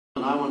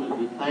And I wanted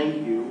to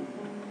thank you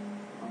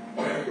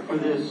for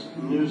this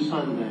new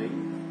Sunday.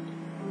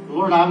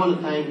 Lord, I want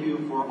to thank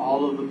you for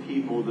all of the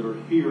people that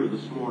are here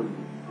this morning.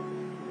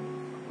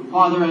 And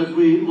Father, as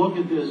we look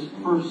at this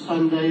first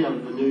Sunday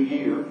of the new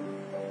year,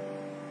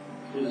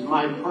 it is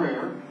my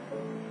prayer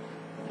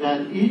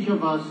that each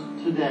of us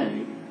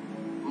today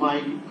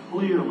might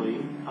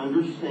clearly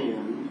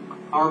understand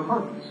our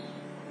purpose.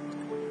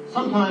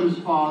 Sometimes,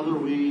 Father,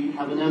 we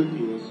have an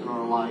emptiness in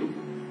our life.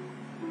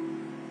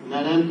 And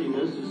that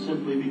emptiness is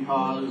simply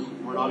because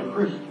we're not a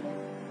Christian.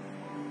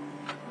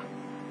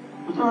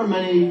 But there are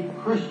many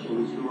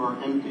Christians who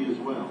are empty as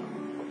well.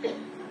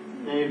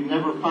 They've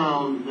never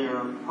found their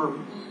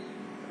purpose.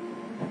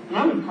 And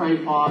I would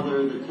pray,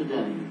 Father, that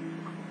today,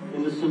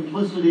 in the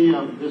simplicity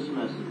of this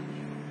message,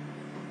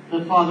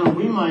 that, Father,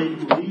 we might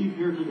leave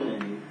here today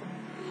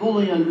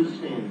fully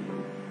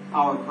understanding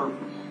our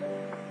purpose.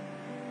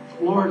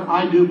 Lord,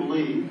 I do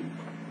believe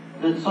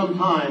that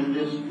sometime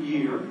this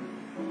year,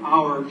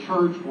 our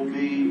church will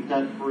be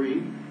debt-free.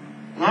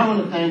 And I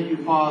want to thank you,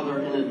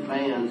 Father, in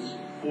advance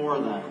for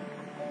that.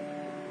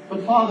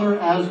 But, Father,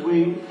 as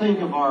we think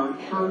of our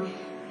church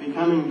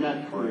becoming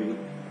debt-free,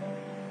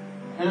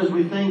 and as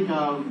we think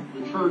of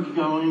the church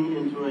going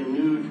into a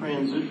new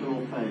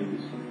transitional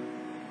phase,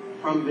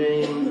 from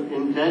being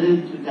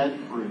indebted to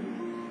debt-free,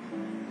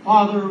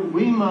 Father,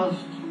 we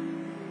must,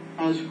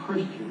 as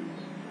Christians,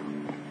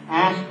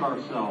 ask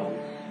ourselves,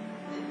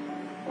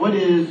 what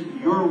is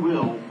your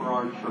will for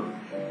our church?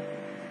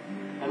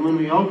 And when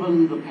we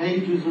open the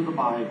pages of the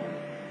Bible,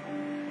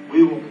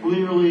 we will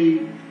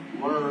clearly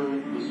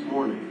learn this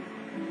morning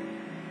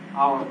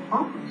our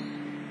purpose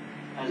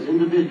as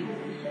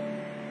individuals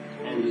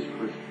and as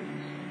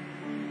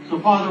Christians. So,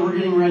 Father, we're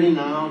getting ready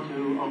now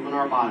to open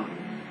our Bibles.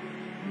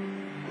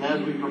 And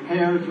as we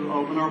prepare to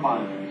open our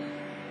Bibles,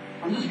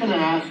 I'm just going to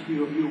ask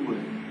you, if you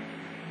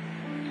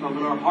would,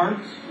 open our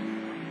hearts,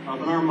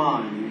 open our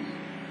minds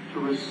to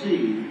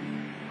receive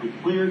the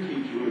clear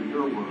teaching of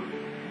your word.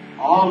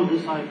 All of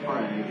this I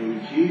pray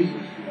in Jesus'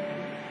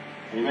 name.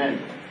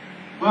 Amen.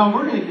 Well,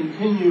 we're going to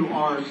continue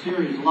our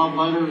series, Love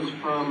Letters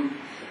from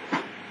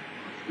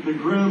the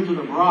Groom to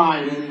the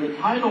Bride. And the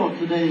title of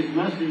today's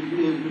message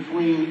is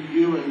Between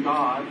You and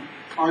God.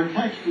 Our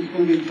text is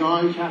going to be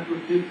John chapter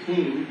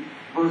 15,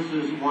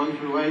 verses 1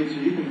 through 8. So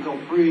you can feel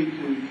free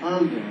to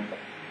turn there.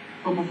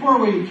 But before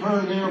we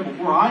turn there,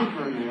 before I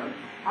turn there,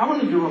 I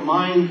wanted to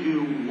remind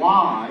you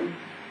why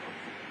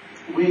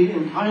we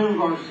entitled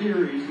our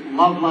series,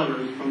 Love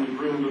Letters from the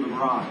Groom to the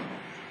Bride.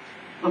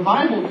 The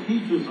Bible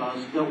teaches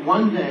us that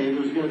one day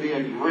there's going to be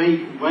a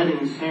great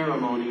wedding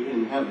ceremony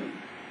in heaven.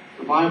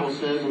 The Bible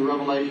says in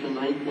Revelation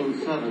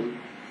 19:7,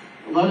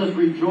 "Let us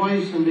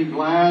rejoice and be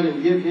glad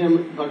and give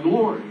him the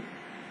glory,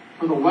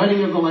 for the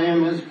wedding of the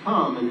Lamb has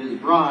come and his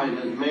bride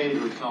has made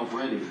herself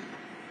ready."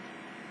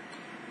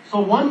 So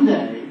one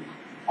day,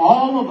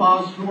 all of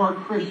us who are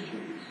Christians,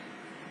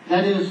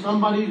 that is,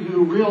 somebody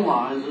who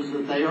realizes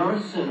that they are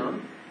a sinner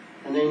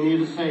and they need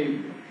a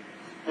Savior.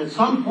 At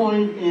some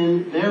point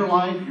in their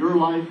life, your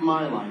life,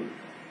 my life,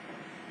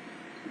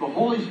 the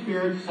Holy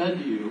Spirit said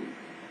to you,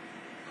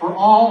 "For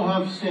all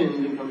have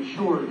sinned and come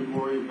short of the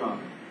glory of God."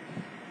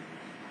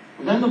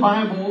 And then the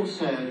Bible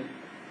said,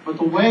 "But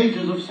the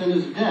wages of sin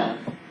is death,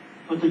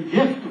 but the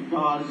gift of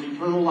God is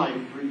eternal life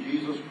through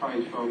Jesus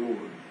Christ our Lord."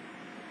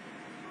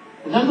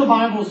 And then the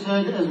Bible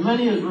said, "As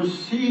many as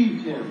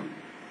received him,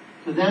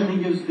 to them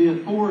he gives the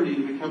authority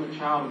to become a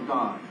child of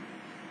God."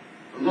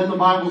 And then the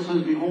Bible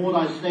says, "Behold,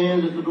 I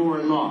stand at the door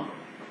and knock.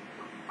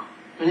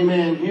 If any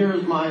man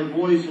hears my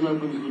voice and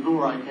opens the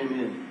door, I came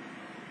in."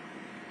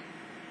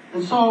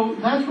 And so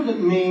that's what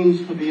it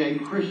means to be a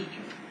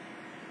Christian.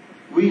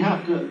 We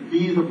have to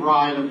be the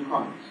bride of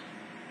Christ.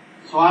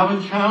 So I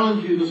would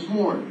challenge you this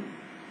morning,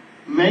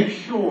 make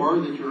sure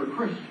that you're a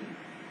Christian.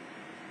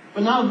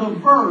 But now the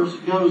verse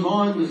goes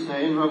on to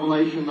say in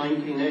Revelation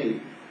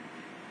 19:8,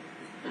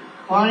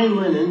 "Fine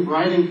linen,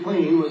 bright and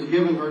clean, was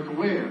given her to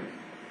wear.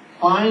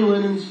 Fine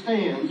linen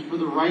stands for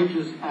the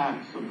righteous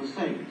acts of the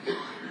saints."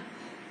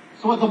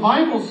 So what the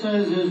Bible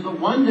says is that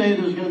one day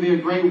there's going to be a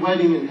great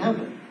wedding in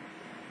heaven.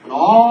 And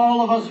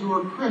all of us who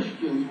are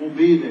Christians will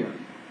be there.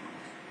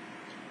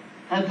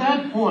 At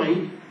that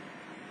point,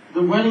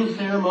 the wedding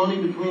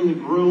ceremony between the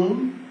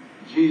groom,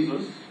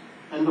 Jesus,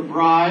 and the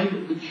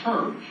bride, the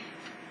church,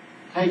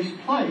 takes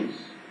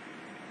place.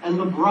 And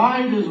the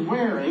bride is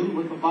wearing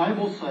what the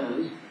Bible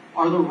says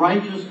are the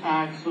righteous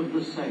acts of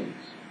the saints.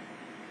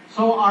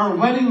 So our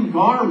wedding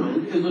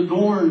garment is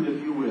adorned,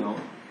 if you will,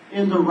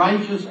 in the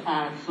righteous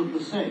acts of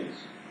the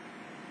saints.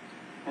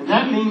 And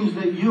that means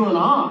that you and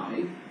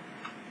I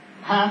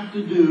have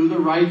to do the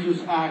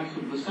righteous acts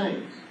of the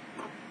saints.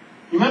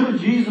 Remember,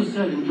 Jesus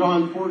said in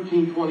John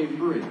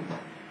 14:23,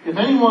 "If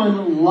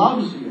anyone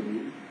loves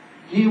me,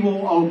 he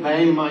will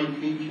obey my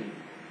teaching."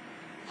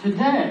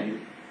 Today,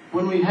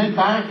 when we head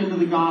back into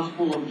the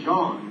Gospel of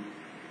John,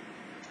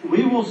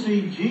 we will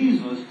see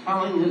Jesus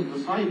telling his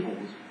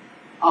disciples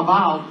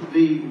about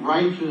the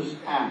righteous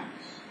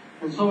acts.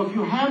 And so if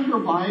you have your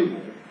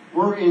Bible,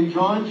 we're in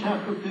John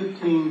chapter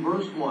 15,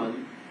 verse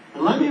 1,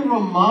 And let me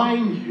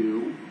remind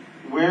you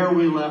where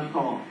we left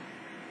off.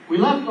 We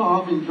left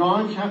off in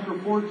John chapter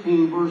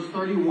 14, verse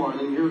 31,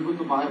 and here's what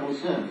the Bible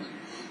says.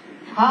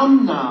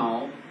 Come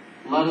now,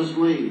 let us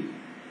leave.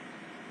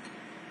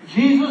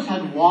 Jesus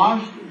had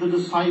washed the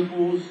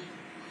disciples'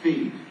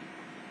 feet.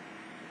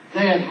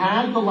 They had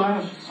had the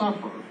Last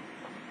Supper,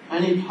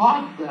 and he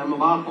taught them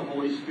about the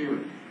Holy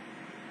Spirit.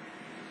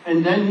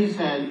 And then he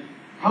said,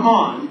 come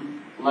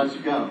on, let's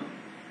go.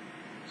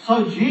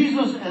 So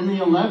Jesus and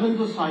the 11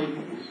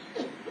 disciples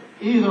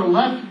either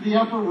left the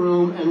upper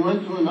room and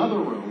went to another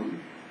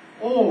room,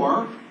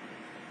 or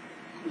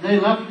they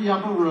left the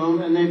upper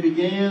room and they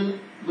began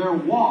their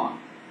walk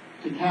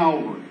to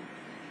Calvary.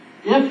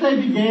 If they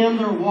began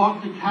their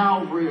walk to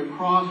Calvary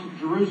across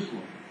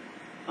Jerusalem,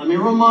 let me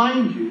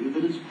remind you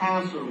that it's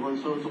Passover, and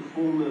so it's a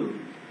full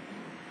moon.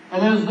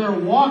 And as they're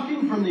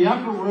walking from the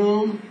upper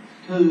room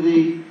to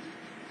the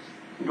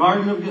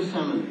Garden of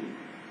Gethsemane,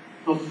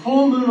 the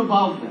full moon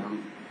above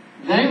them,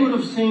 they would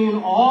have seen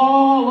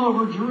all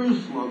over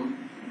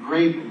Jerusalem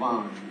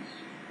grapevines.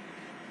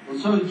 And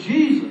so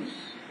Jesus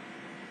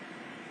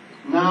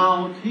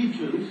now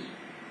teaches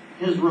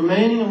his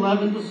remaining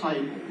 11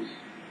 disciples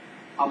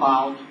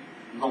about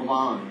the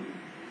vine.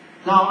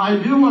 Now,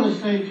 I do want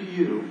to say to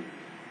you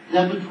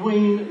that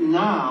between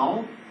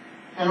now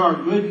and our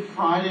Good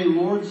Friday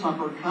Lord's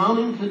Supper,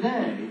 counting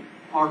today,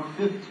 are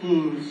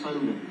 15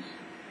 Sundays.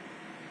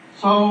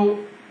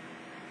 So,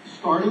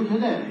 starting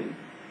today,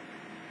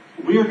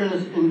 we are going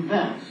to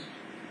invest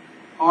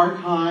our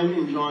time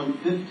in John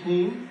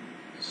 15,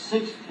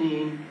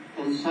 16,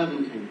 and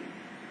 17.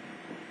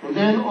 And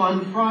then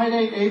on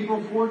Friday,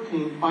 April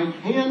 14th, by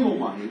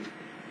candlelight,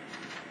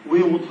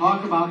 we will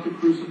talk about the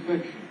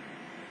crucifixion.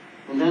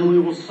 And then we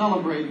will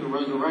celebrate the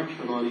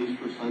resurrection on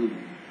Easter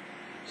Sunday.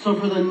 So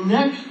for the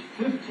next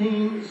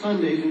 15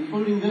 Sundays,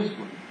 including this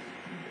one,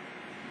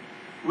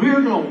 we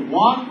are going to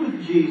walk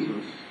with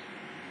Jesus,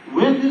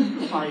 with his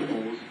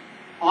disciples,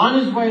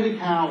 on his way to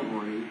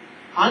Calvary,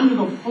 under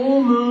the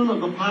full moon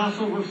of the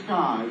Passover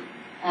skies,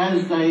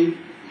 as they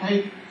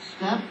take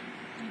step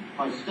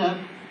by step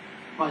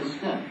by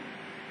step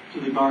to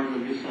the Garden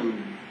of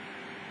Gethsemane.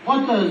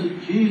 What does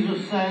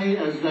Jesus say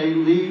as they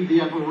leave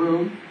the upper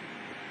room?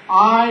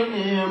 I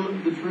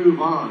am the true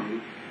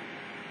vine,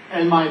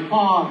 and my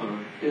Father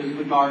is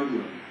the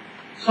gardener.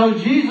 So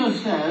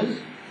Jesus says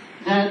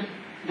that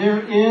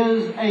there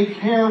is a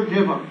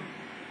caregiver,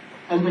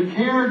 and the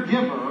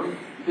caregiver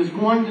is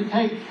going to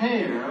take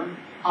care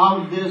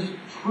of this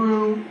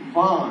true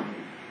vine.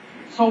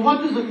 So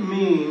what does it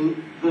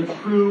mean, the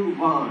true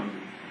vine?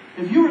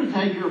 If you were to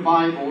take your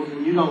Bibles,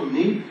 and you don't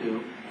need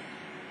to,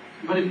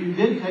 but if you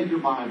did take your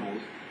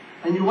Bibles,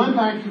 and you went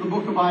back to the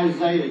book of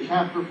Isaiah,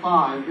 chapter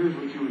 5, here's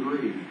what you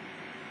would read.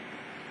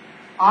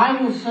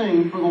 I will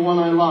sing for the one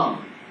I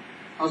love,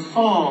 a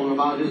song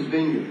about his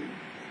vineyard.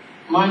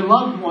 My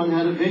loved one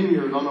had a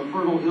vineyard on a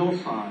fertile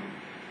hillside.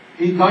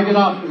 He dug it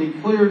up and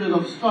he cleared it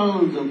of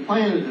stones and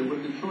planted it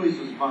with the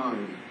choicest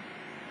vines.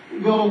 He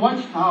built a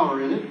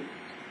watchtower in it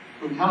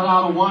and cut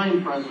out a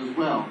wine press as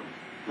well.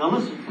 Now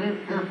listen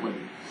carefully.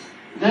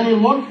 Then he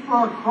looked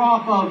for a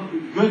crop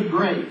of good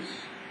grapes,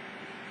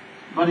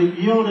 but it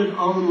yielded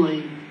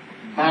only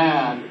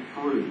bad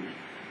fruit.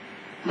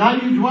 Now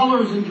you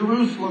dwellers in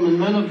Jerusalem and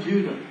men of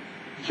Judah,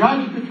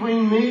 judge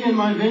between me and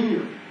my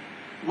vineyard.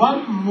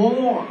 What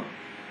more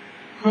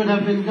could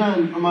have been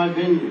done for my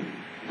vineyard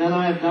than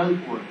I have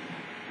done for it?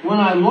 When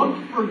I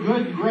looked for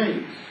good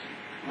grapes,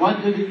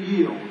 what did it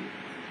yield?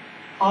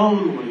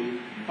 Only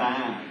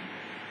bad.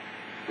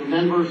 And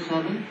then verse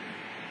 7.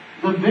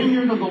 The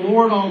vineyard of the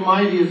Lord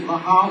Almighty is the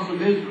house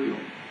of Israel,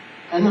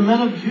 and the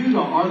men of Judah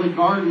are the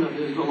garden of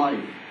his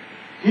delight.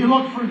 He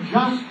looked for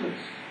justice,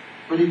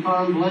 but he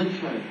found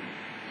bloodshed.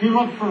 He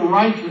looked for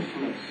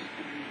righteousness,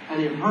 and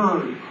he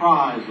heard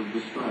cries of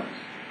distress.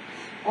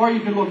 Or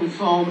you can look at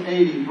Psalm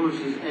 80,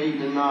 verses 8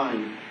 and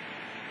 9.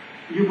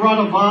 You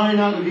brought a vine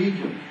out of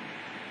Egypt.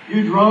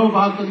 You drove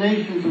out the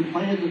nations and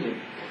planted it.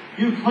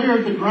 You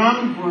cleared the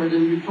ground for it,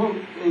 and you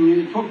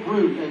took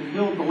root and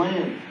filled the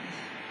land.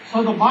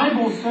 So the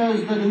Bible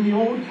says that in the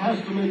Old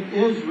Testament,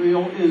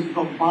 Israel is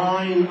the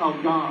vine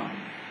of God.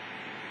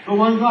 But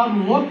when God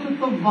looked at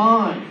the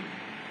vine,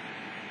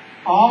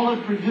 all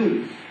it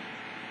produced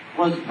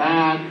was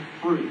bad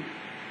fruit.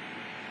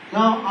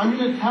 Now, I'm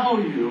going to tell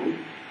you,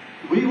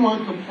 we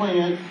want to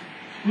plant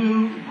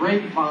 2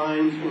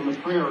 grapevines in the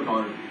prayer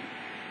garden.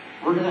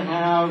 We're going to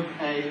have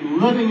a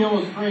living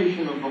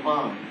illustration of the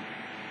vine.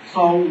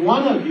 So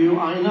one of you,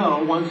 I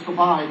know, wants to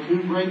buy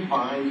 2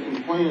 grapevines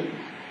and plant them.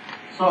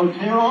 So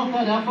tear off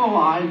that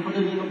FOI, put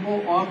it in the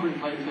full offering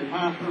plate, and say,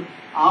 Pastor,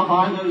 I'll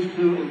buy those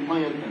 2 and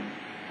plant them.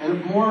 And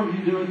if more of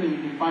you do it, then you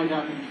can find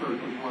out in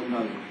church which one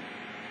doesn't.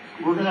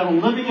 We're going to have a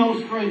living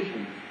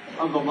illustration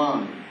of the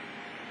vine.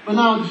 But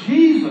now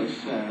Jesus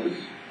says,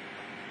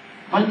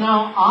 but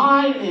now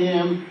I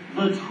am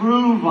the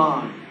true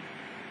vine.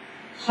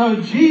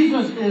 So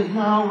Jesus is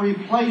now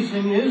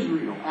replacing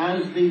Israel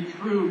as the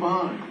true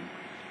vine.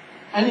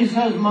 And he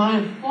says,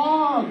 my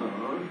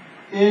Father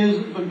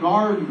is the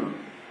gardener.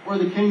 or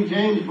the King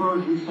James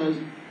Version says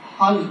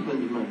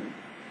husbandman.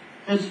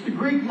 It's the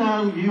Greek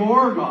noun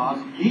georgos,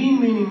 ge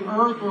meaning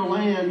earth or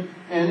land,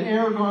 and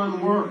ergon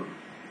work.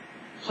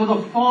 So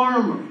the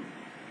farmer,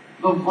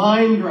 the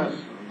vine dresser,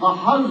 the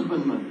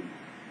husbandman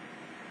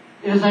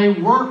is a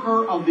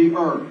worker of the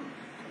earth.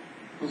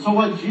 And so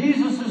what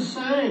Jesus is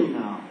saying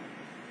now,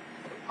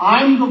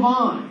 I'm the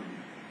vine.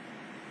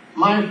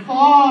 My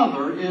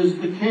Father is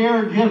the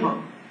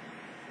caregiver.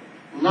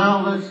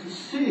 Now let's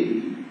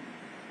see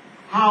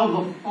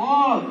how the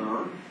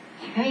Father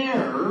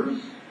cares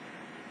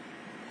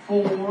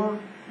for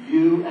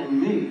you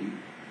and me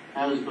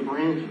as the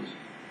branches.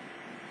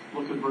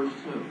 Look at verse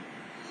 2.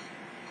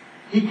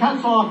 He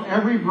cuts off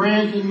every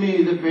branch in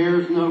me that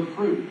bears no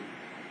fruit,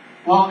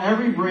 while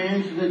every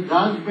branch that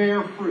does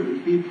bear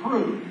fruit he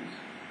prunes,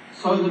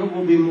 so that it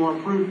will be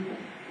more fruitful.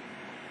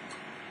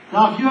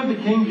 Now, if you have the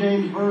King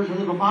James Version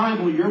of the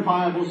Bible, your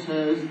Bible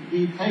says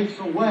he takes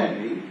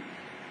away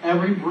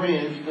every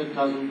branch that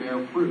doesn't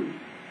bear fruit.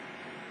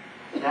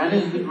 That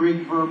is the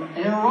Greek verb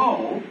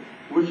ero,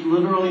 which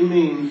literally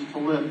means to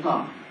lift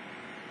up.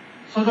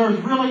 So there's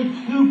really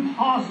two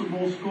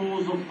possible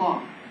schools of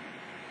thought.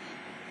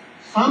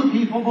 Some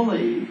people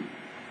believe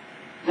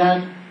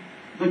that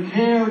the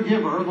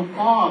caregiver, the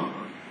father,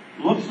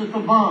 looks at the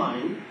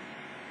vine,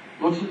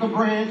 looks at the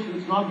branch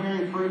that's not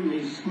bearing fruit, and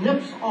he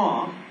snips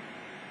off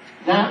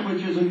that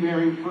which isn't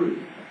bearing fruit.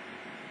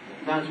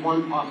 That's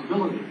one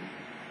possibility.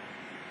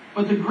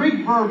 But the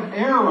Greek verb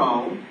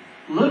ero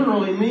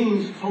literally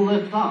means to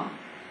lift up.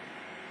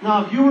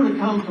 Now, if you were to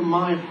come to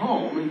my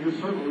home, and you're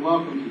certainly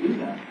welcome to do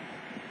that,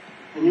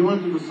 and you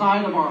went to the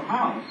side of our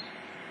house,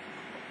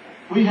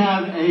 we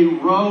have a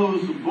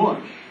rose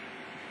bush,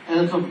 and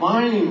it's a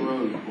vining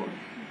rose bush.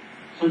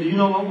 So do you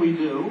know what we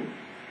do?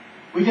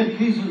 We get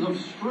pieces of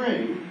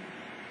string,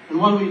 and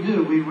what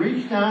do? We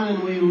reach down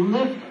and we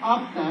lift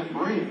up that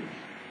branch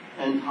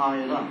and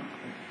tie it up.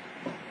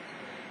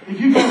 If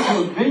you go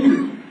to a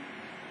vineyard,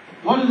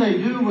 what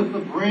do with the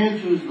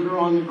branches that are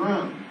on the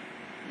ground?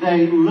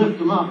 They lift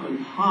them up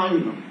and tie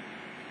them.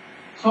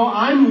 So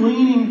I'm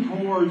leaning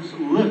towards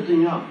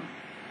lifting up.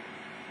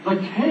 The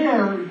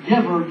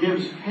caregiver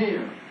gives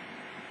care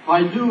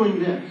by doing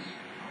this.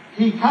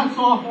 He cuts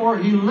off or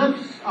he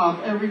lifts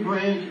up every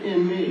branch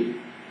in me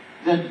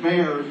that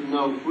bears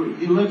no fruit.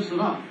 He lifts it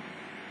up.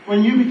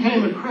 When you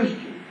became a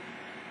Christian,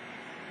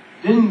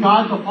 didn't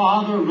God the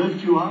Father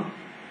lift you up?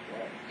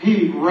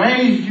 He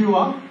raised you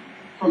up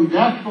from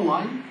death to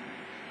life.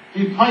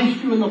 He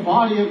placed you in the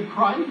body of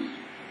Christ.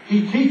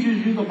 He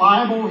teaches you the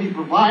Bible. He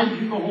provides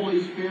you the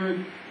Holy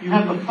Spirit. You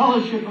have the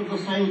fellowship of the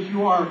saints.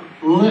 You are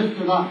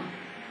lifted up.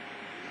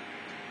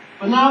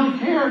 But now the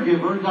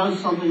caregiver does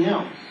something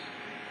else.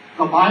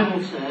 The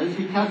Bible says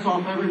he cuts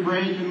off every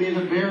branch in me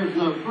that bears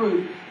no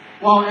fruit,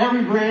 while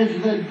every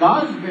branch that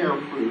does bear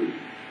fruit,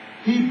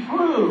 he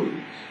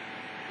prunes.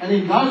 And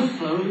he does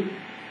so,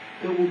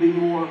 it will be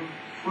more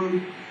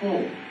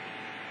fruitful.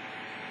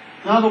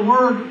 Now the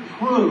word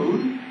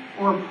prune,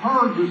 or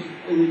purge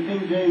in the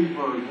King James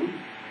Version,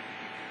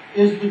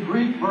 is the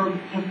Greek verb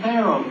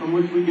kathero, from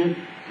which we get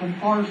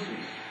catharsis.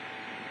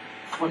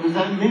 What does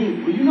that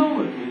mean? Well, you know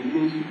what it means. It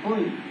means to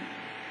clean.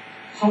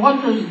 So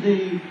what does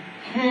the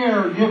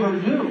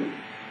caregiver do?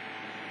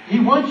 He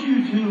wants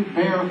you to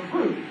bear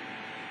fruit.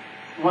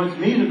 He wants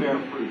me to bear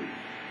fruit.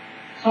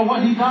 So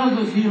what he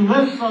does is he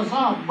lifts us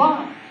up,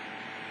 but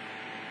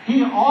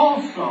he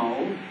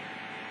also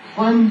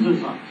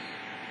cleanses us.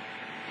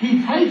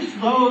 He takes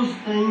those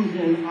things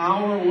in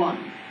our life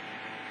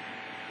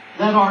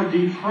that are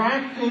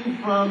detracting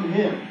from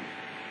him,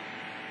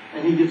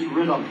 and he gets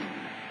rid of them.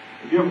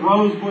 If you have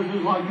rose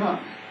bushes like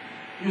us,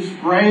 you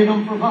spray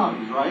them for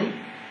bugs, right?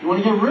 You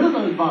want to get rid of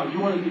those bugs. You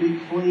want it to be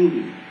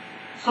clean.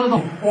 So the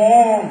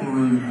Father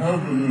in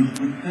heaven is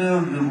the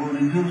caregiver,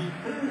 and he gives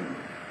care.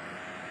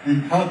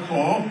 He cuts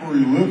off or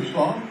he lifts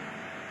up.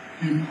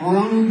 He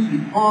prunes, he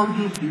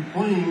purges, he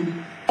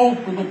cleans, all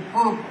for the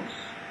purpose.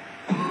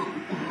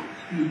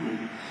 Excuse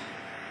me.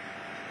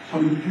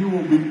 So that you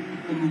will be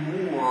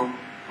even more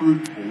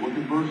fruitful. Look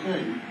at verse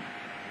 8.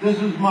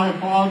 This is my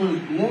Father's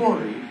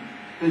glory,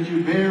 that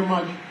you bear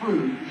much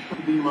fruit,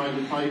 should be my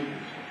disciples.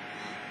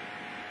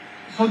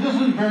 So this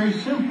is very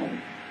simple.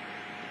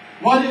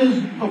 What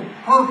is the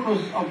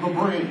purpose of the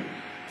branch?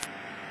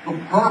 The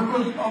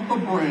purpose of the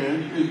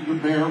branch is to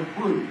bear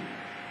fruit.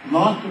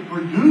 Not to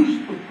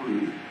produce the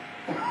fruit,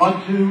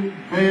 but to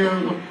bear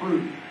the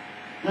fruit.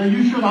 Now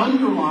you should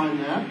underline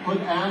that, put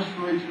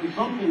asterisks or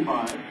something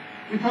by it,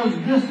 because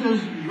this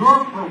is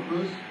your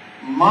purpose,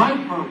 my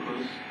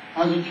purpose,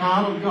 as a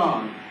child of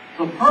God.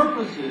 The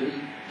purpose is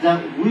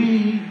that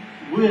we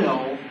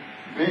will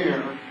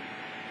bear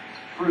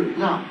fruit.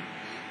 Now,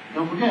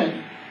 don't forget,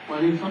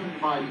 I need something to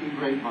buy 2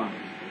 grapevines.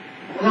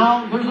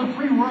 Now, there's a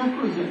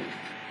prerequisite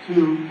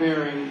to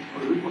bearing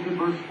fruit. Look at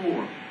verse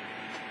 4.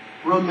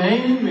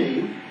 Remain in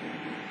me,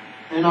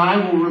 and I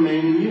will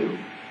remain in you.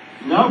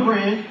 No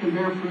branch can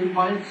bear fruit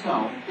by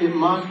itself. It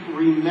must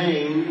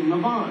remain in the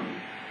vine.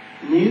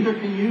 Neither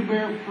can you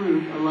bear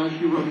fruit unless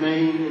you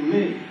remain in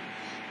me.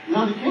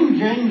 Now, the King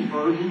James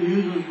Version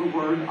uses the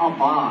word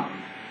abide.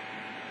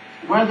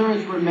 Whether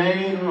it's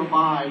remain or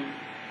abide,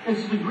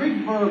 it's the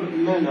Greek verb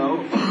meno,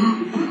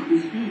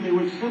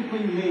 which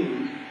simply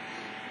means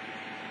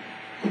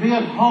to be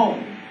at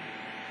home.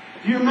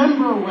 Do you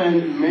remember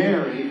when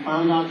Mary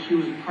found out she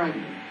was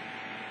pregnant?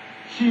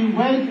 She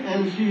went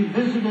and she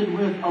visited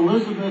with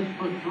Elizabeth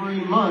for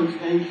 3 months,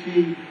 and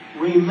she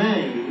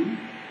remained,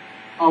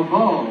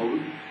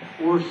 abode,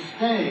 or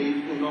stayed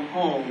in the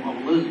home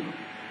of Elizabeth.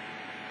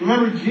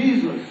 Remember,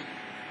 Jesus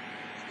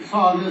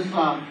saw this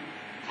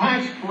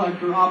tax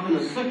collector up in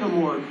a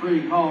sycamore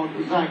tree called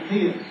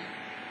Zacchaeus.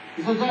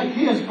 He said,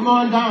 Zacchaeus, come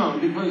on down,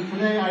 because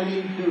today I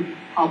need to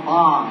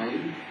abide,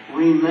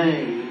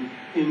 remain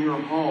in your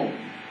home.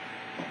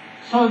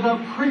 So the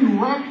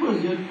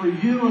prerequisite for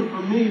you and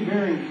for me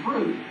bearing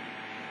fruit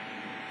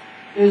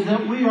is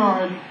that we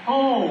are at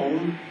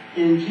home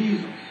in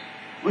Jesus.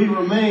 We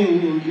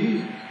remain in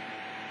Jesus.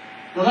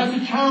 Now that's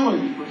a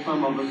challenge for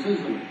some of us,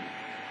 isn't it?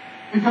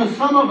 Because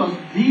some of us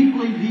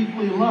deeply,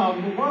 deeply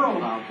love the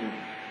world out there.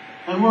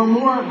 And we're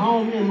more at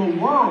home in the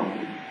world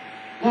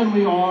than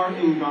we are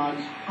in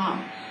God's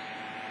house.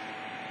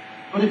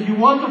 But if you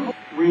want to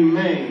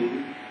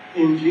remain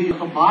in Jesus,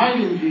 abide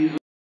in Jesus,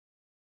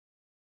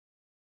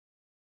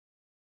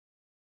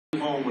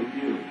 home with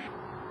you.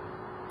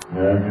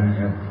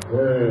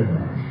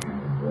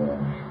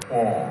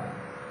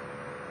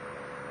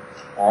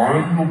 I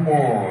am the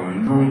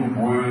vine, you're the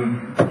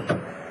branches.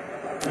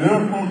 If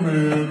a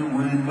man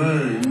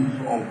remains,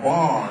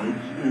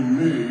 abides in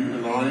me,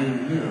 and I in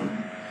him,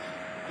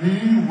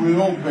 he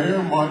will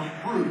bear much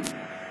fruit.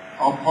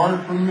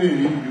 Apart from me,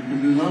 you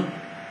can do nothing.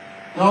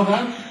 Now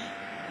that's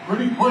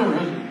pretty clear,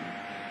 isn't it?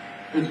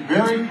 It's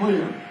very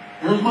clear.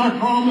 Here's my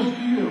promise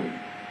to you.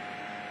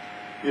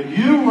 If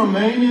you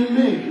remain in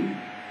me,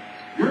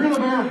 you're going to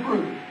bear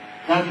fruit.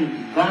 That's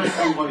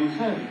exactly what he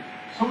said.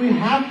 So we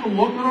have to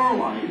look at our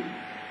life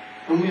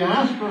and we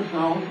ask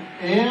ourselves,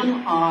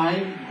 am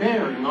I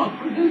bearing, not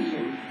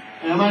producing,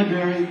 am I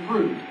bearing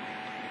fruit?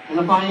 And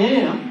if I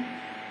am,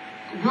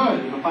 good.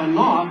 And if I'm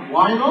not,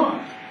 why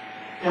not?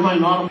 Am I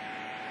not?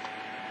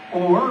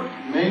 Or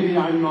maybe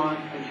I'm not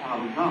a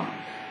child of God.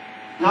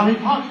 Now he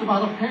talks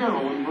about a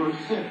parable in verse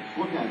 6.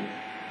 Look at it.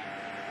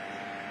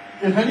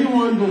 If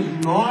anyone does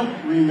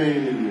not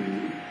remain in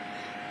me,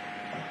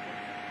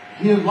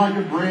 he is like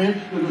a branch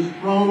that is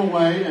thrown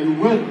away and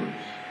withers.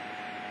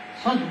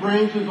 Such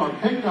branches are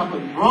picked up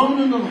and thrown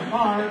into the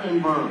fire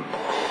and burned.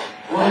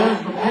 Well,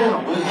 there's the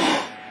parable, isn't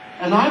it?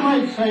 And I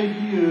might say to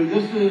you,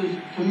 this is,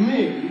 to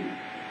me,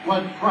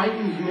 what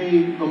frightens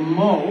me the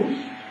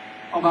most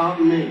about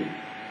me.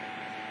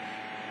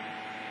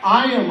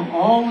 I am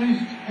always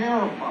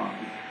terrified,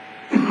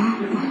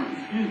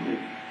 excuse me,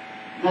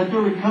 that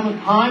there would come a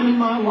time in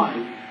my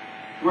life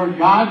where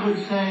God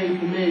would say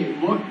to me,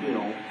 look,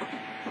 Bill,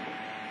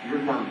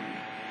 you're done.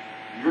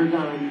 You're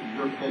done.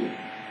 You're finished.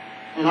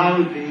 And I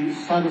would be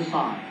set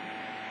aside.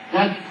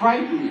 That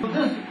frightens me.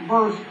 This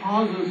verse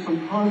causes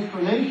some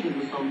consternation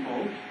to some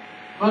folks.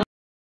 But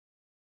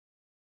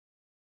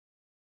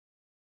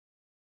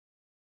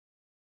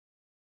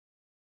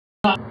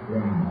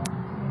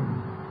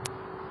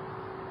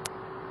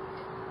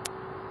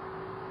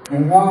the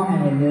word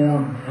of the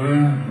Lord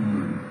came to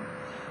me,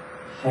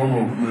 Son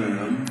of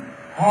man,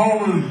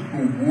 how is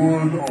the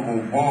wood of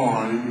a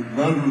vine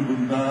better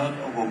than that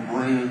of a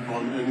branch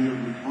on any of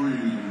the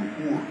trees in the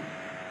forest?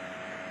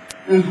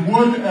 Is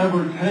wood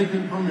ever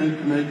taken from it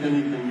to make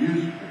anything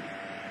useful?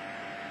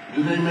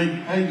 Do they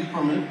make pegs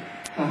from it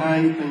to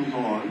hang things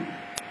on?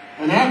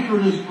 And after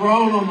it is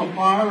thrown on the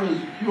fire as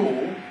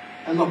fuel,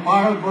 and the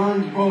fire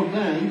burns both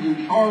ends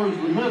and chars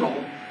the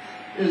middle,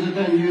 is it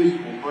then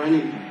useful for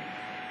anything?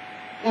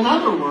 In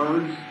other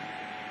words,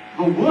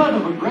 the wood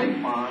of a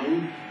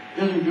grapevine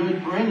isn't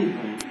good for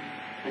anything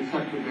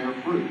except to bear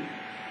fruit.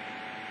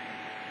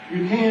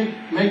 You can't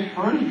make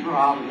furniture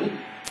out of it.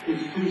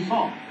 It's too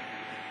soft.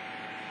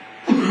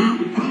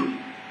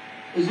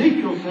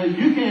 Ezekiel says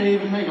you can't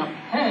even make a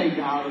peg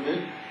out of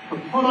it to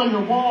put on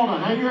your wall to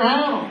hang your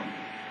hat on.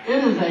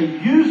 It is a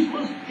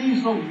useless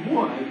piece of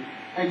wood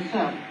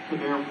except to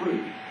bear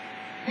fruit.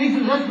 He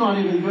says that's not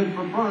even good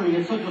for burning.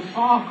 It's such a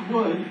soft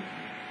wood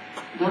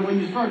that when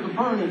you start to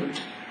burn it,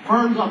 it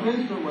burns up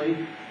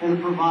instantly and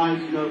it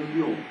provides no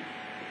fuel.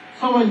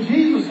 So when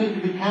Jesus said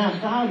to be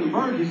cast out and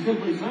burned, he's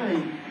simply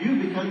saying, you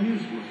become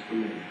useless to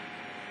me.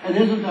 And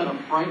isn't that a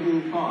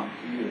frightening thought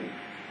to you?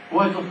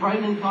 Well, it's a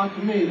frightening thought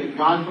to me that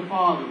God the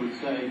Father would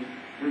say,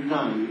 you're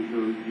done,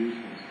 you're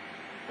useless.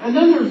 And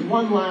then there's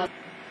one last,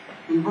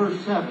 in verse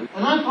 7.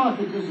 And I thought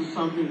that this is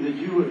something that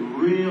you would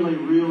really,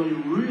 really,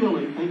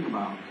 really think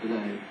about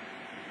today.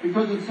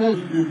 Because it says,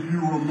 if you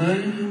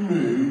remain in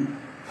me,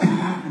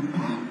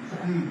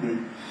 excuse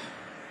me,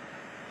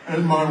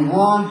 and my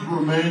words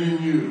remain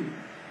in you,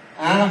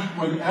 ask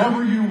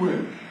whatever you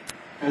wish,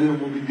 and it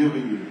will be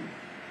given you.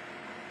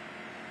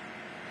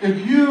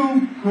 If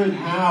you could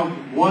have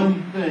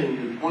one thing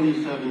in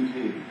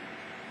 2017,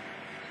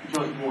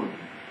 just one,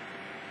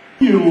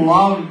 you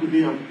love to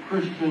be a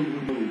Christian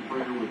who is in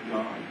prayer with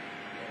God.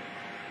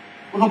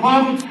 Well, the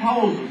Bible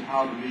tells us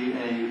how to be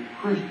a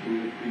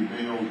Christian that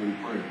prevails in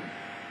prayer.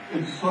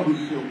 It's so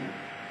simple.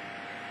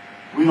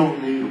 We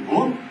don't need a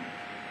book.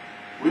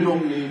 We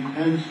don't need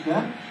 10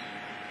 steps.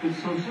 It's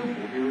so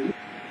simple. Here it is.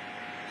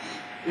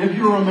 If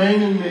you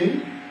remain in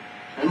me,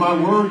 and my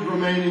words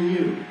remain in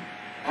you,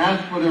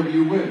 ask whatever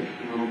you wish,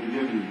 and it will be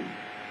given you.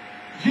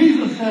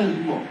 Jesus says,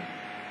 look,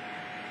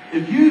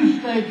 if you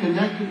stay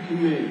connected to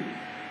me,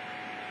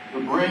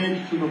 the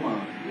branch to the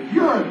vine, if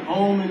you're at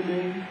home in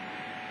me,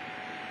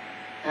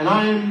 and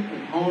I am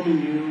at home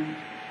in you,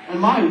 and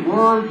my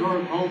words are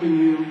at home in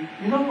you,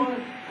 you know what?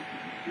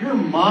 Your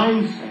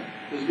mindset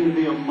is going to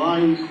be a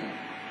mindset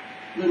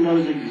that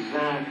knows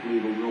exactly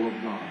the will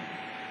of God.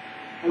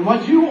 And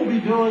what you will be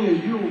doing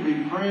is you will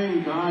be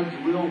praying God's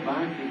will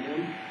back to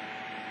Him.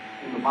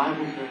 And the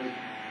Bible says,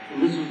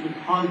 and this is the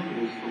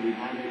confidence that we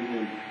have in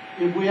Him,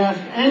 if we ask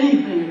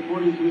anything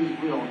according to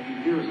His will, He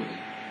hears us.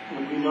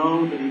 And if we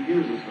know that He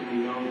hears us, then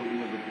we know that we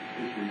have the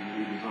petitions that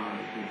we desire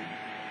of Him.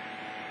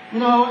 You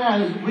know,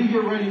 as we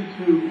get ready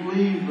to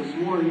leave this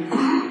morning,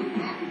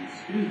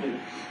 excuse me,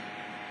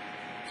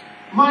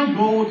 my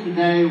goal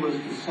today was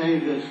to say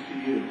this to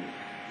you.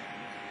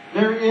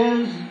 There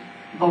is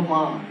the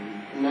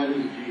vine, and that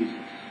is Jesus.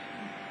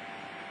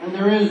 And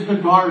there is the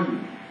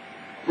gardener,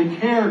 the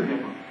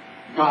caregiver,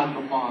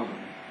 God the Father.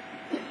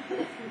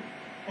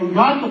 And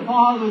God the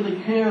Father, the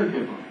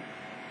caregiver,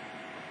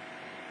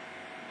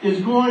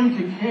 is going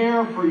to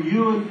care for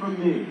you and for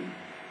me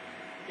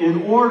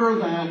in order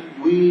that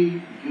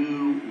we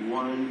do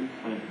one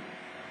thing.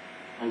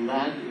 And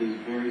that is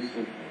very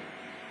simple.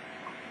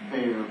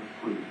 Bear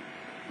fruit.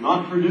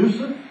 Not produce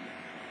it,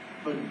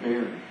 but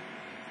bear it.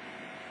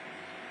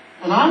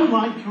 And I would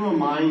like to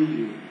remind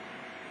you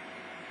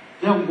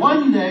that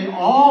one day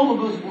all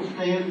of us will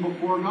stand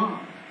before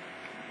God.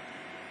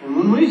 And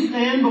when we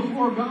stand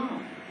before God,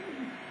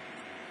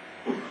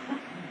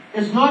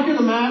 it's not going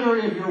to matter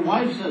if your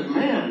wife says,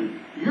 man,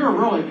 you're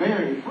really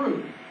bearing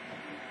fruit.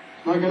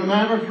 It's not going to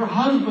matter if your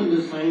husband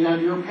is saying that,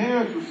 your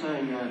parents are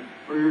saying that,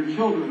 or your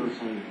children are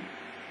saying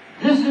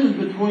that. This is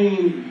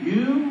between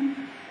you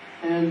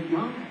and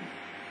God.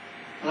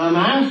 And I'm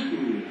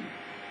asking you,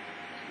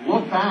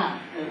 look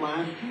back at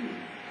last year.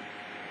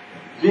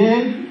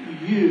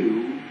 Did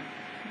you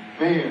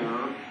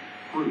bear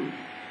fruit?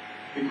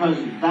 Because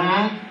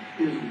that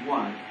is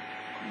what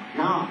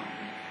God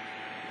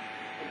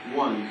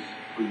wants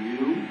for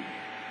you,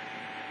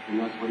 and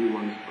that's what He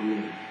wants for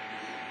me.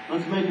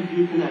 Let's make a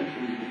few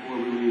connections before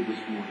we leave this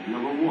morning.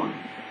 Number one,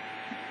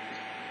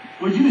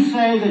 would you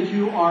say that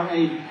you are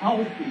a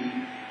healthy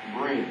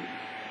branch?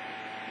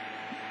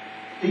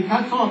 He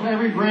cuts off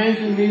every branch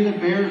in me that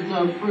bears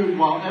no fruit,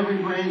 while every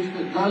branch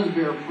that does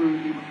bear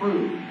fruit He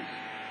prunes,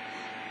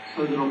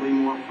 so that it'll be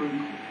more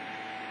fruitful.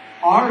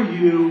 Are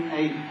you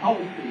a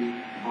healthy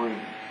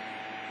branch?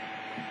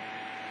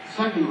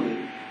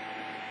 Secondly,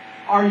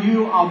 are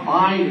you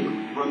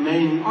abiding,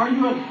 remaining? Are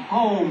you at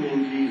home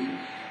in Jesus?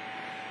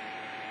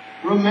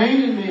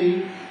 Remain in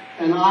me,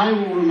 and I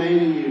will remain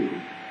in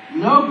you.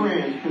 No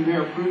branch can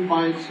bear fruit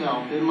by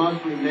itself. It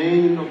must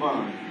remain in the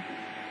vine.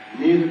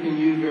 Neither can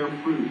you bear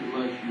fruit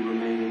unless you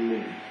remain in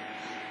me.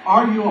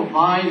 Are you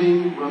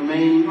abiding,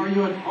 remaining? Are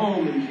you at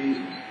home in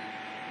Jesus?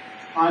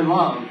 I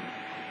love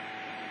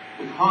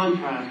the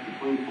contrast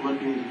between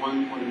Philippians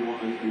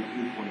 1:21 and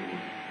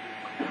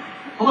 2:21.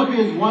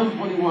 Philippians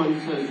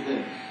 1:21 says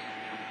this,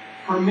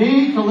 for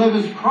me to live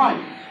is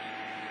Christ,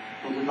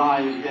 and to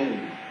die is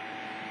gain.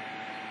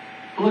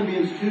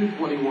 Philippians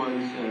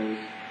 2:21 says,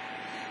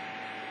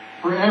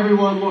 for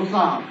everyone looks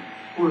out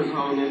for his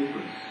own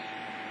interests,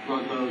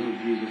 not those of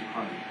Jesus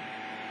Christ.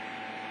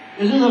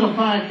 Isn't it a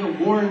fact that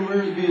Warren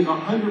Wiersbe is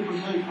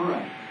 100%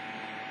 correct?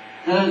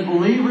 That as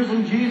believers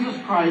in Jesus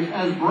Christ,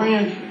 as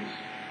branches,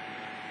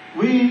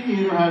 we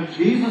either have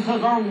Jesus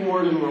as our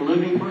Lord and we're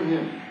living for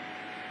Him,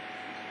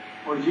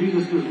 or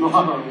Jesus is not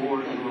our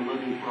Lord and we're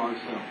living for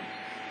ourselves.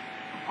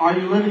 Are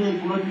you living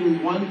in Philippians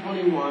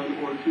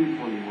 1:21 or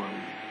 2:21?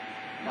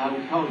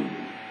 That'll tell you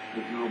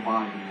if you're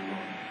abiding in the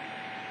Lord.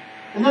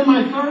 And then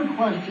my third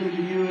question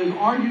to you is,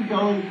 are you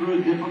going through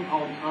a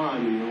difficult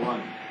time in your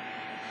life?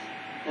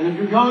 And if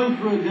you're going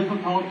through a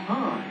difficult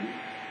time,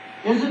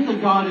 is it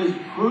that God is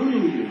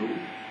pruning you,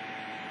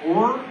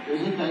 or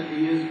is it that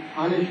He is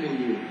punishing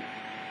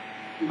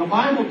you? The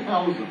Bible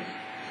tells us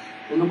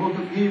in the book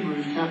of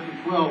Hebrews, chapter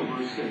 12,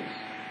 verse 6,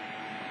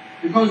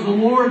 because the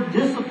Lord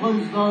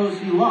disciplines those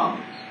He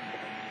loves,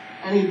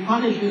 and He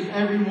punishes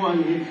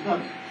everyone He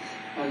accepts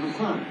as a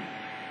son.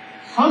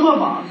 Some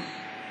of us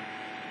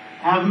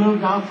have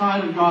moved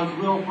outside of God's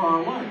will for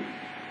our life,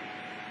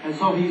 and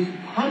so He's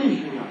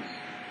punishing us,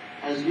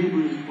 as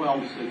Hebrews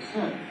 12:6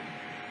 said.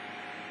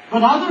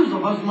 But others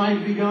of us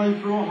might be going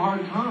through a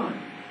hard time.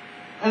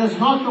 And it's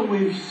not that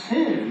we've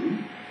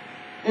sinned.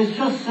 It's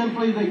just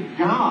simply that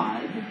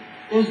God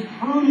is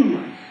pruning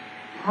us,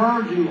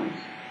 purging us,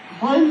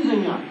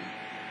 cleansing us,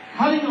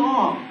 cutting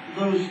off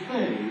those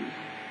things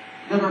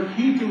that are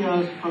keeping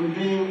us from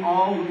being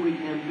all that we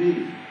can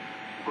be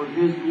for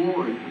His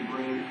glory, to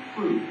bring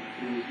fruit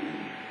to His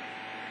name.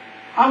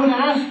 I would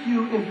ask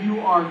you if you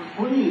are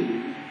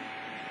clean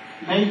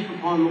based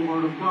upon the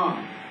Word of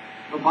God.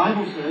 The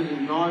Bible says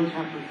in John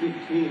chapter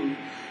 15,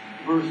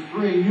 verse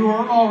 3, you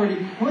are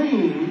already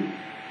clean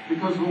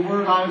because of the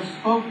word I have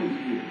spoken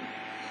to you.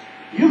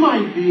 You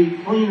might be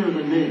cleaner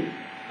than me,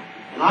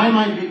 and I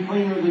might be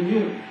cleaner than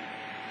you,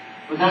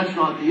 but that's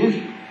not the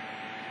issue.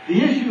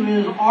 The issue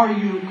is, are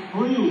you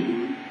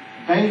clean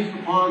based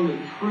upon the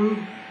truth,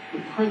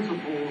 the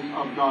principles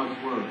of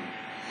God's Word?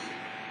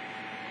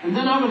 And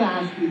then I would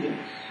ask you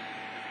this.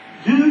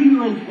 Do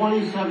you in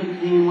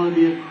 2017 want to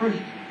be a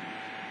Christian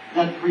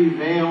that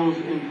prevails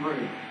in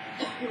prayer?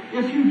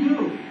 If you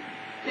do,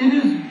 it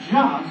is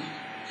just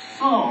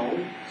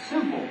so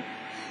simple.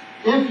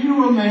 If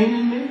you remain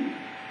in me,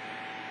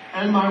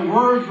 and my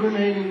words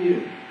remain in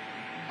you,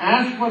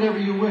 ask whatever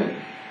you wish,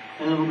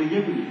 and it'll be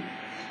given you.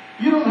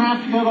 You don't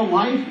have to go to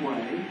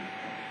Lifeway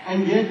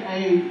and get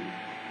a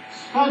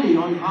study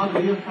on how to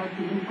be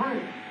effective in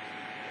prayer.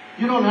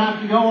 You don't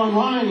have to go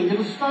online and get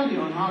a study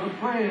on how to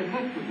pray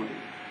effectively.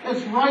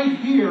 It's right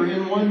here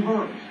in one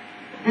verse.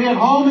 Be at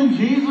home in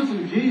Jesus,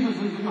 and Jesus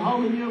is at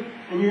home in you,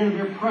 and you're going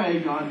to pray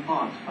God's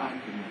thoughts back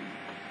to Him.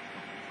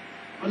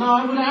 But now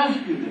I would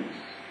ask you this.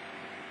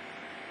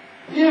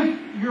 If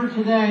you're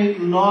today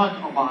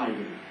not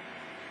abiding,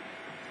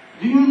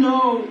 do you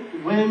know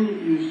when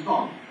you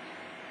stop?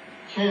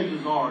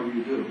 Chances are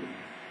you do.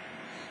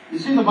 You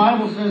see, the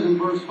Bible says in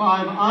verse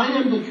 5, I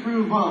am the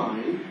true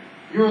vine,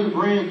 you're the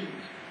branches.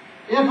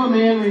 If a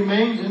man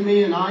remains in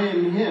me and I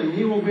in him,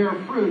 he will bear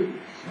fruit.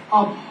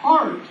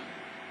 Apart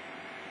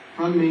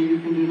from me, you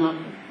can do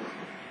nothing.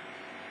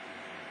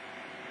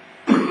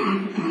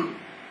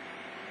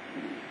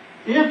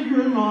 If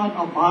you're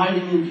not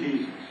abiding in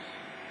Jesus,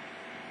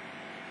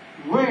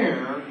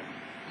 where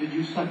did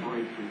you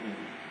separate from Him?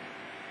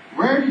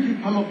 Where did you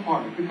come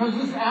apart? Because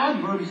this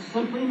adverb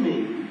simply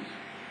means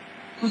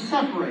to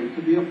separate,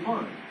 to be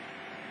apart.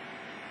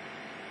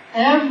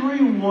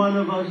 Every one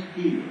of us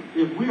here,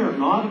 if we are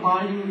not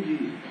abiding in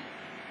Jesus,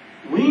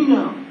 we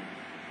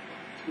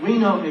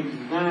know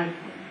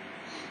exactly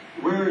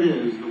where it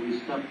is that we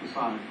stepped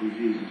aside from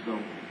Jesus,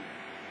 don't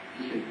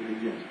we? You shake your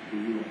head, yes, do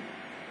you know?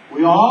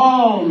 We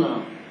all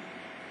know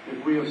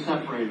if we have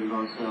separated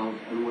ourselves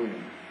and where.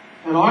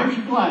 And aren't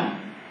you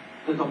glad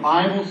that the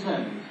Bible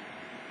says,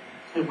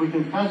 if we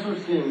confess our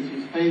sins,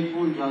 He's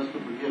faithful and just to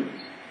forgive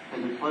us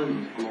and to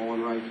cleanse us from all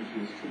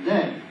unrighteousness.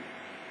 Today,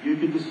 you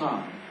could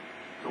decide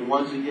to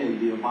once again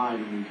be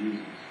abiding in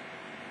Jesus.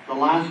 The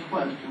last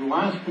question, the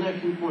last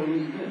connection point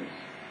is this.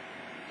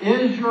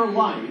 Is your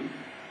life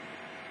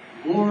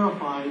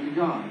glorifying to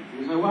God?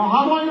 You say, well,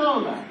 how do I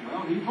know that?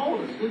 Well, He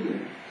told us, didn't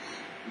He?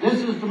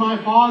 This is to my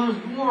Father's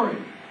glory,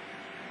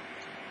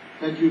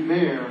 that you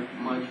bear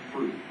much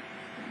fruit,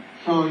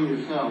 showing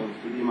yourselves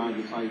to be my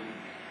disciples.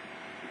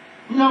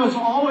 You know, it's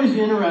always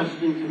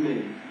interesting to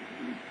me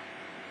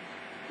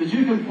that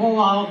you can pull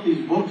out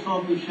these books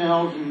off the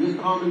shelves, and this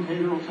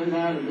commentator will say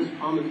that, and this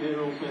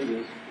commentator will say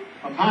this.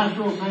 A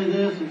pastor will say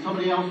this, and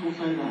somebody else will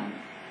say that.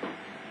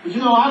 But you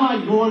know, I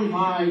like going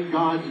by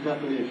God's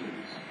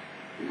definitions,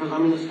 because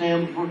I'm going to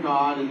stand before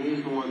God, and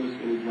He's the one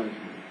that's going to judge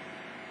me.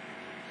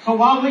 So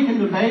while we can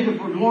debate if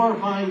we're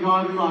glorifying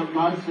God or not,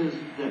 God says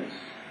this.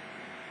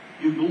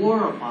 You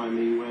glorify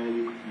me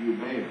when you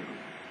bear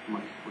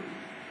much fruit.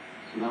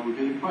 So that would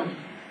be the question.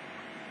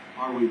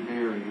 Are we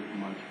bearing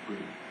much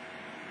fruit?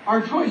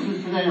 Our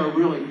choices today are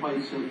really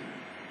quite simple.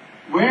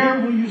 Where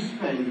will you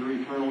spend your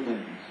eternal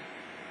days?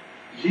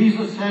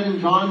 Jesus said in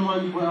John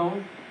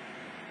 1:12,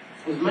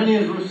 as many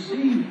as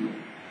received me,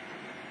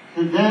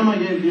 to them I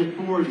gave the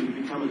authority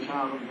to become a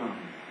child of God.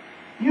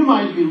 You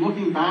might be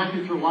looking back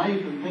at your life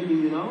and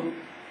thinking, you know,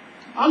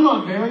 I'm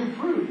not bearing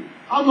fruit.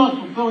 I'm not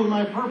fulfilling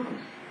my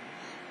purpose.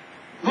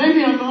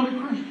 Maybe I'm not a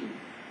Christian.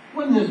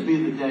 Wouldn't this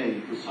be the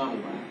day to settle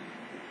that?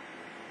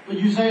 But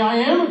you say, I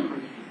am a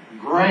Christian.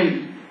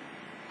 Great.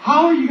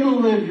 How are you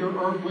going to live your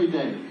earthly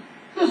days?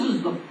 This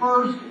is the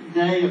first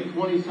day of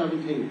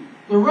 2017.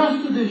 The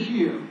rest of this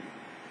year,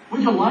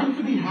 would you like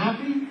to be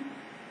happy?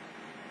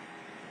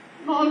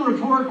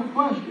 Non-rhetorical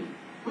question.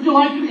 Would you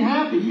like to be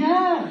happy?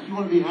 Yes, you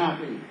want to be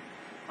happy.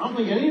 I don't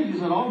think any of you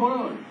said, oh,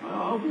 boy,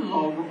 I hope this is an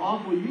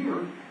awful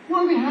year. You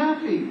want to be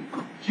happy.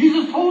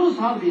 Jesus told us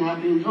how to be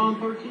happy in John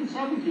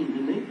 13:17,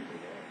 didn't He?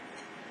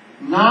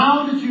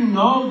 Now that you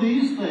know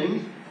these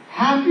things,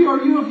 happy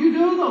are you if you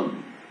do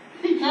them.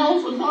 He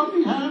tells us how to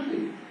be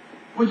happy.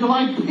 Would you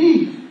like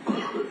peace?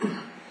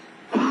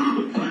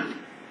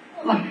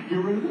 I'd like to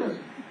get rid of this.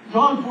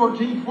 John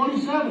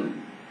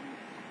 14:27.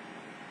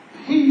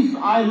 Peace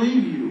I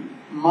leave you.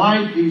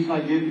 My peace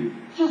I give you.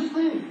 Just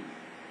think.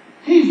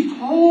 He's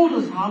told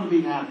us how to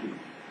be happy.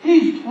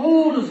 He's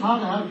told us how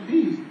to have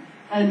peace.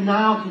 And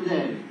now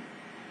today,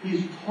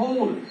 He's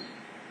told us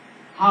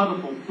how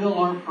to fulfill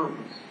our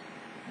purpose.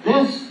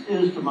 This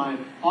is to my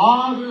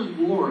Father's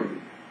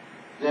glory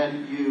that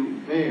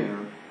you bear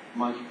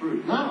much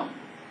fruit. Now,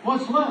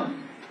 what's left?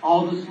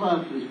 All that's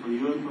left is for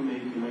you and for me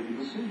to make a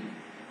decision.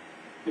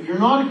 If you're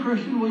not a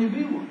Christian, will you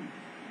be one?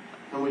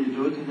 And will you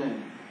do it today?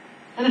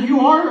 And if you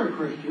are a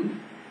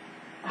Christian,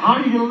 How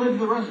are you going to live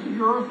the rest of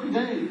your earthly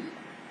days?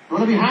 You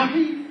want to be happy?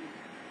 You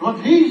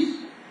want peace?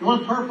 You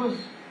want purpose?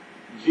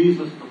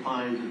 Jesus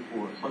defines it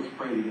for us. Let's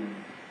pray together.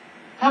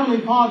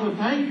 Heavenly Father,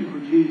 thank you for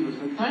Jesus,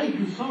 and thank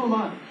you so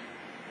much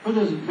for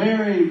this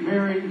very,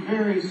 very,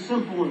 very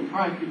simple and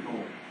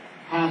practical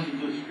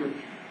passage of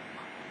Scripture.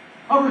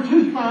 Over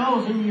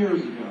 2,000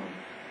 years ago,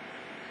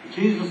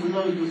 Jesus and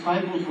those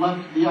disciples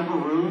left the upper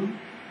room,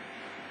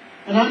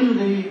 and under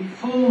the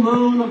full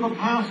moon of the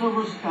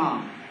Passover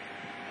sky,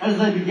 as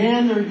they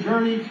began their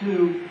journey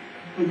to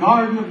the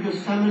Garden of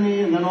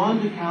Gethsemane and then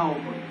on to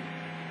Calvary,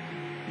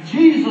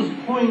 Jesus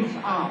points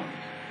out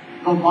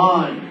the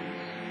vines.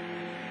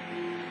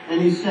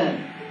 And he said,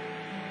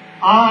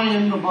 I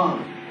am the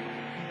vine,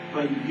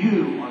 but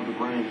you are the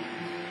branches.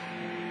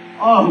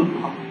 Oh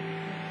God,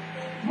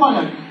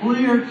 what a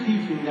clear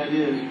teaching that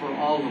is for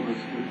all of us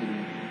here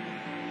today.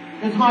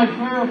 It's my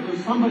prayer if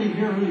there's somebody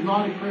here who's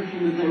not a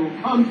Christian that they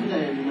will come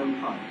today and know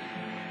Christ.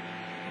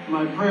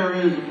 My prayer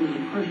is if there's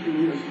a Christian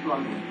here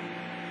struggling,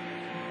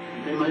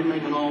 they might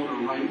make an altar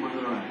right where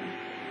they're at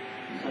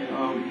and say,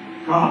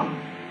 oh God,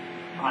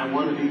 I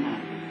want to be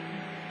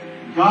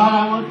happy. God,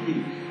 I want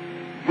peace.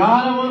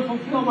 God, I want to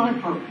fulfill my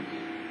purpose.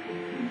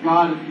 And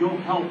God, if you'll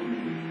help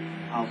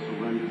me, I'll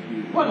surrender to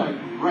you. What a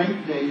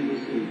great day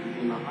this is to be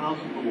in the house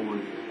of the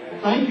Lord.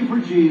 Thank you for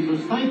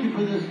Jesus. Thank you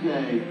for this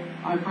day.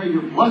 I pray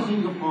your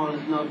blessings upon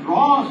us. Now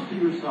draw us to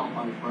yourself,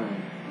 I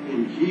pray.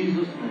 In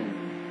Jesus'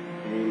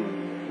 name,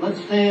 amen. Let's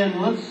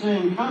stand. Let's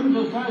sing. Come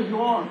just as you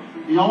are.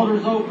 The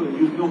altar's open.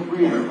 You feel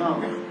free to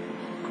come.